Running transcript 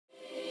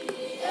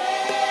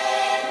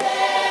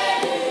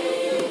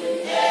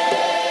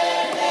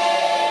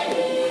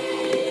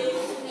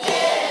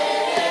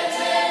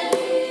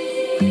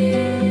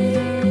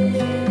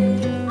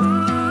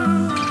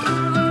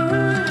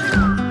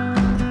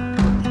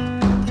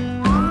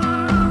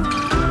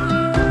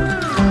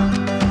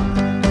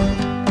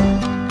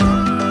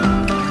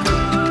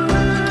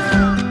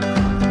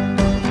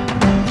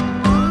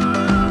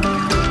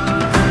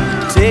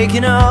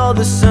Taking all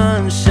the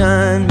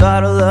sunshine,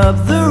 bottle up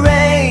the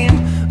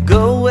rain.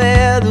 Go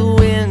where the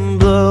wind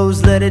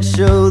blows, let it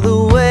show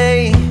the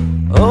way.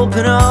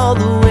 Open all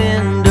the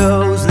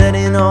windows, let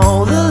in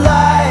all the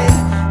light.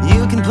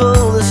 You can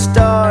pull the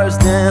stars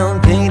down,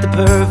 paint the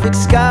perfect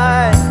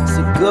sky.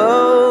 So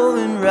go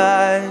and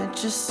write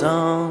your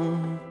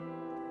song.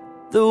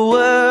 The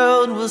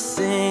world will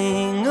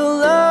sing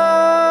along.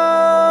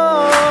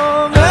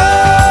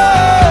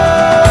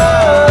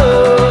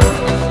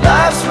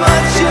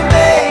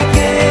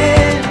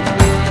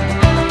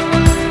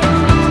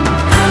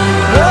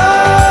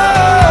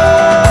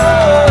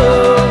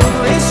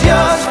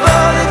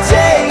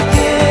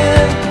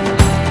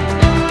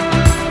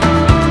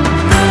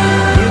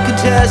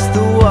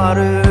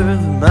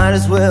 Might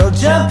as well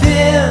jump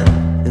in,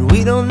 and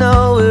we don't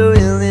know where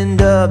we'll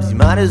end up, so you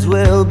might as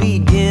well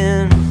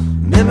begin.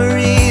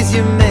 Memories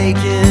you're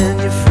making,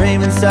 you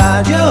frame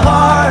inside your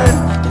heart.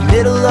 The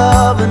middle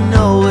of a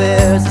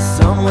nowhere, so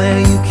somewhere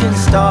you can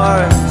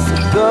start. So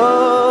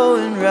go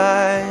and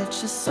write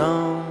your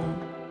song.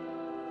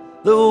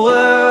 The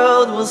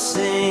world will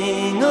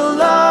sing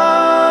along.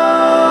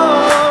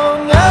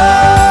 Oh,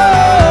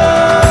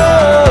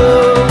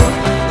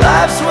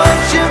 life's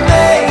what you make.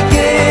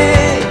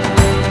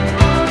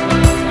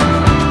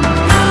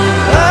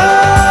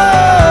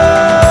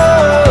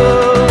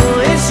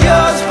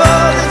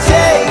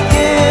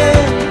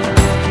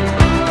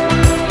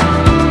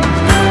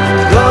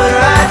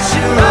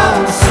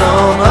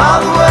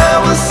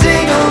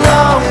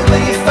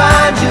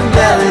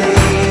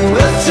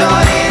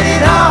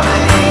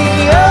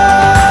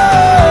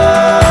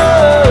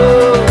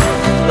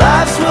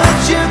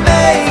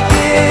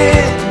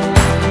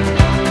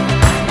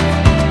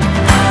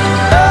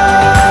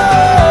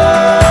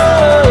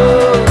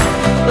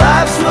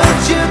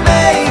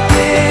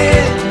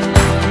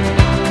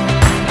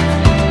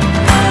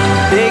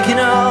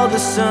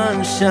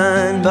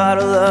 Sunshine,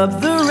 bottle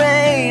up the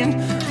rain.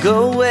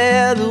 Go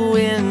where the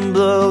wind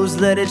blows,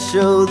 let it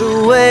show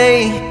the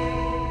way.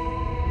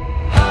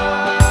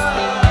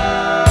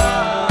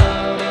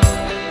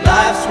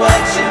 Life's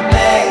what you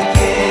make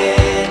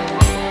it.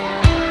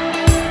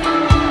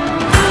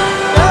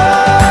 Oh,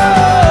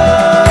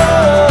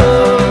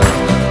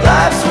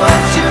 life's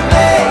what you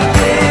make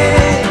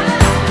it.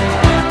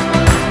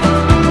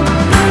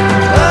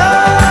 Oh,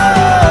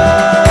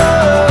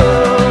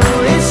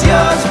 it's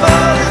yours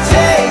for the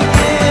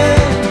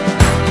taking.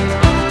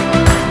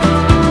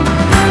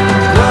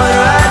 Go and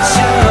write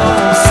your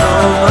own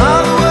song.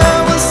 All the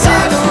world will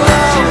sing along.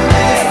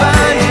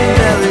 Find your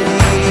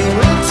melody,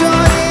 we'll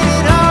join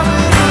in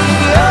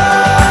harmony. Oh,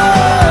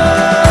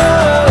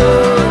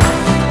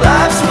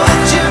 life's what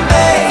you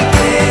make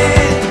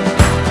it.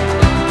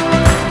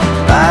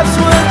 Life's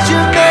what you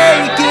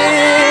make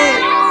it.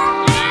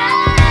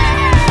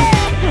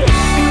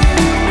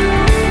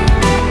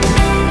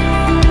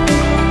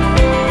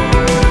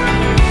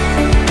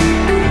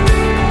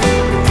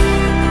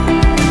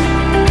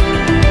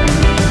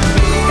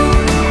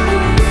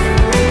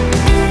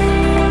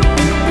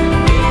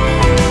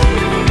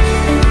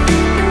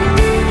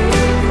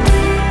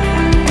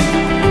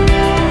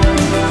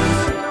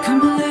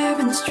 Come alive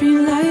in the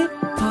streetlight,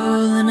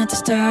 pulling at the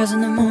stars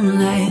in the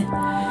moonlight.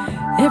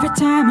 Every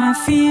time I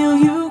feel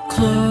you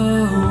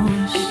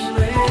close,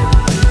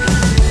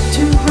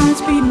 two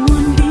hearts beating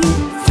one beat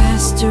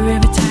faster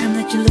every time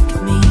that you look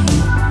at me.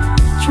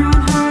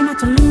 Trying hard not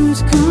to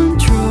lose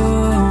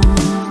control.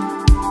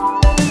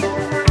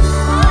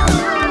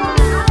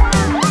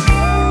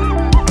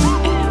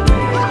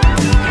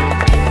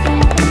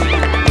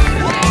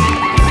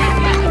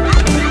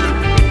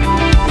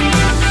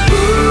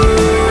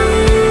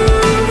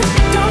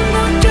 Don't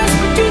know just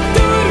what you do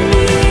to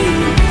me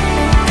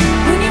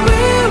when you're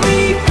where we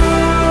go.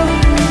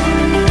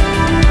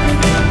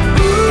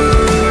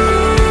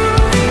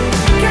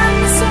 Got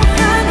me so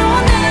high, no,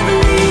 I'll never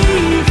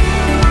leave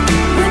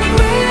when you're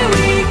where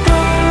we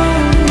go.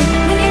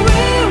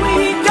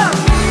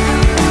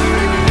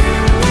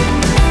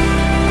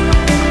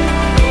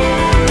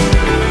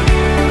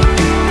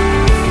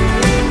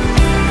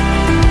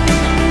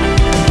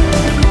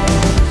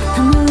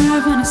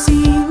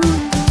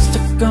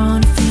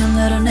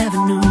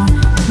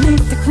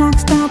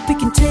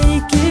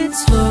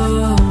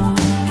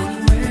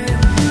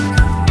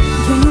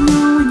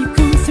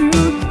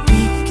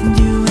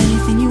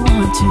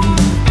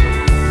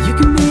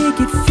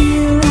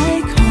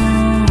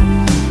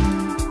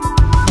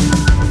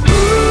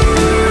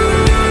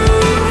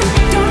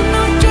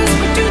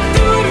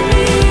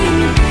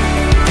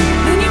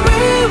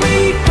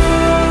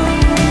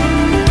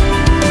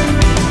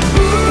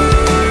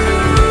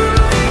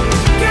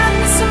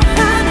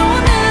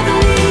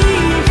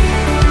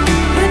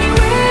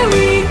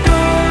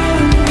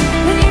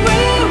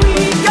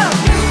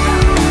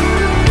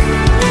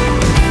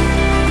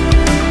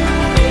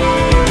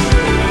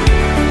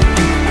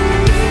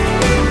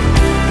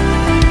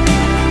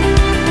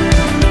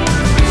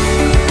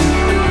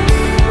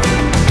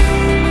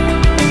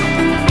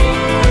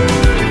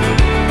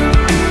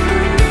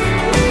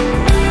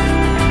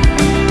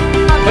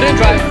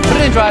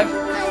 drive.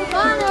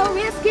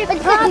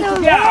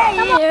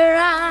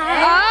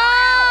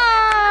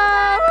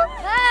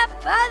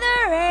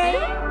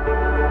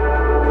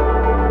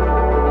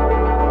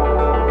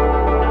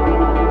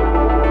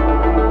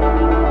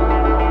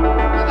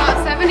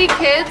 About 70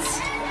 kids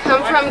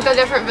come from the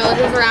different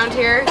villages around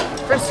here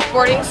for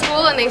sporting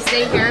school, and they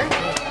stay here.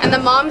 And the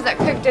moms that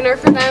cook dinner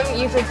for them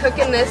usually cook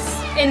in this.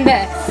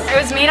 It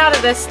was made out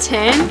of this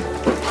tin,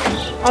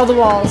 all the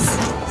walls.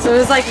 So it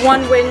was like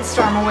one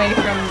windstorm away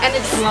from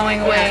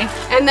blowing away.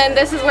 And then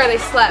this is where they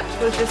slept,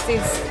 was just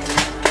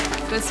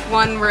this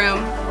one room.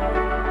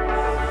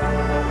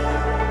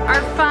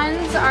 Our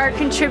funds are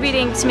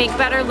contributing to make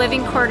better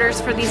living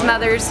quarters for these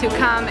mothers who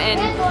come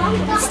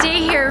and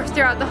stay here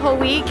throughout the whole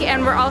week,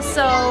 and we're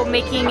also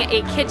making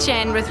a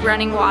kitchen with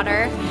running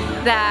water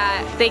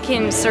that they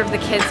can serve the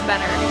kids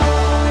better.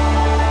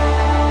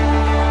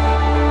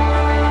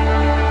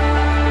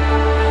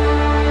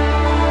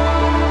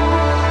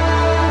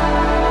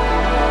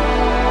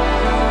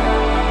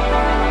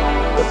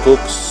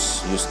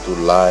 Cooks used to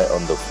lie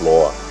on the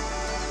floor,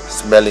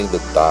 smelling the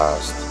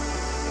dust,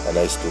 and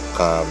I used to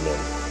come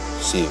and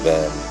see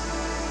them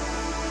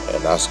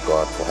and ask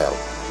God for help.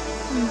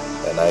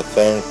 And I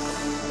think,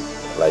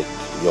 like,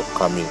 you're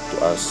coming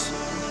to us,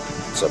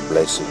 it's a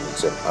blessing,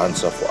 it's an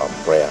answer for our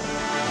prayer.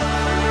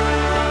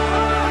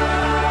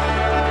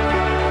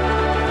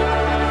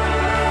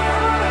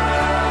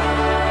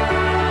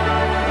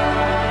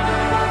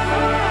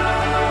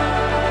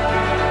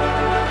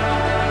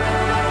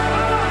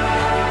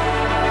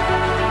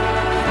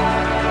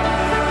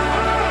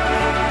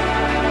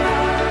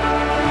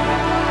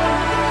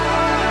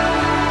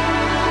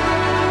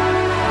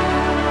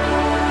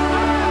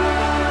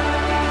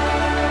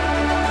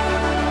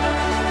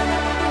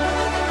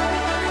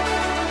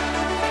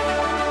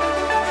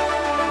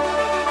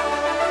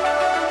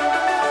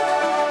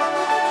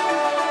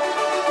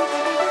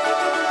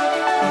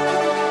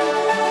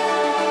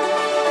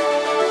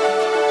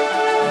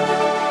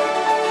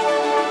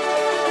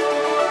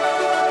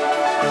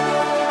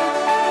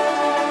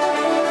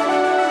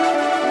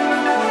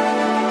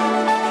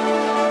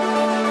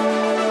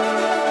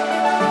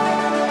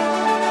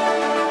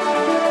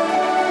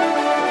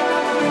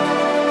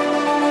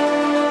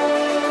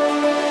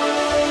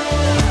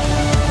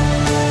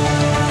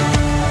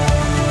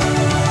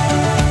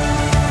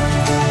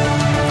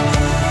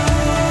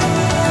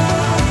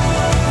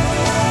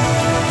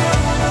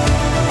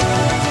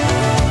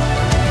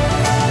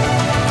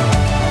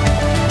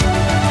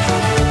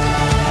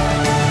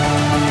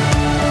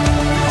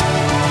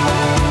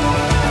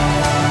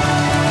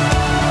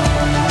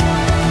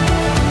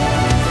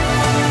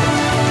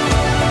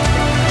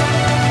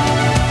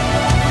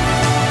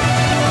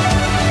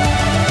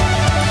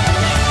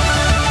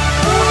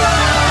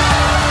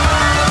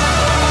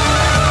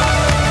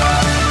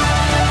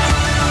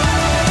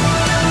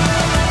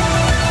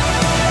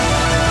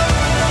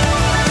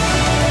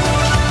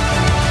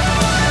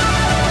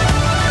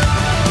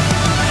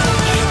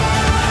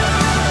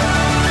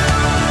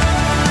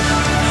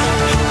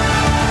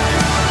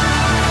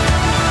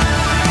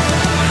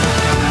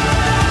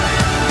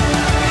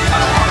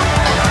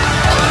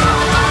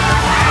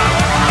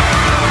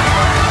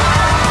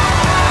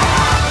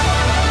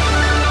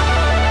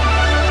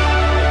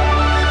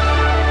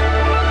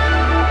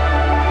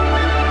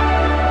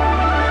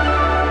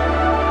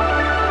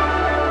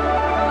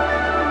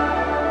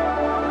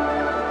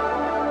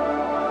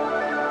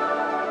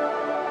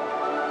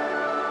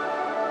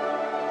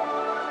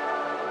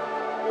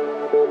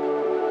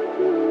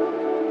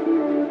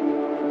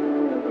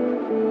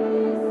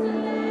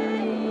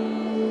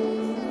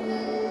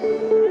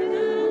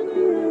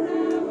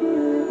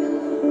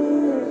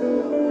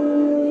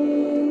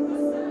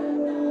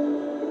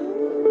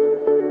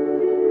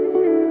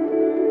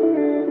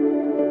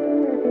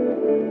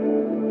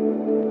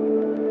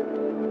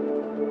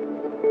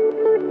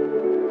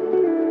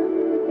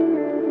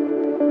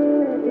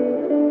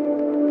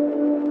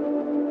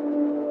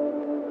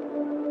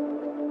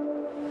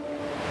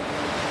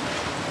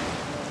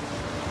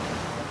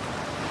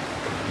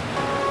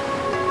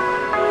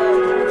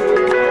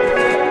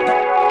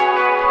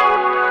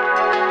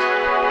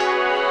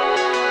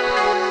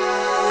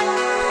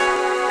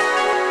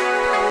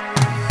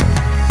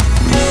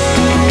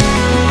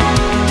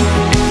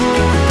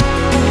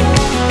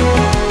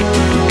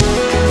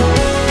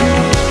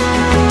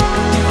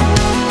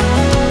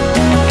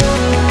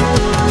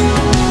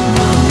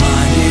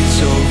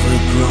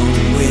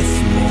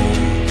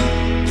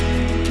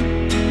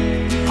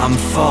 I'm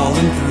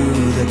falling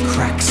through the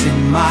cracks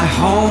in my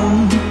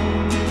home.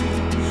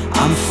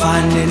 I'm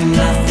finding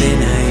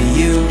nothing of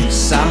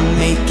use. I'm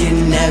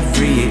making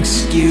every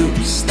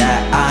excuse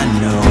that I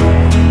know.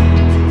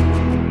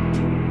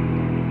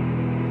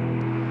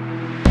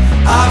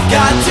 I've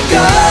got to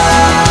go.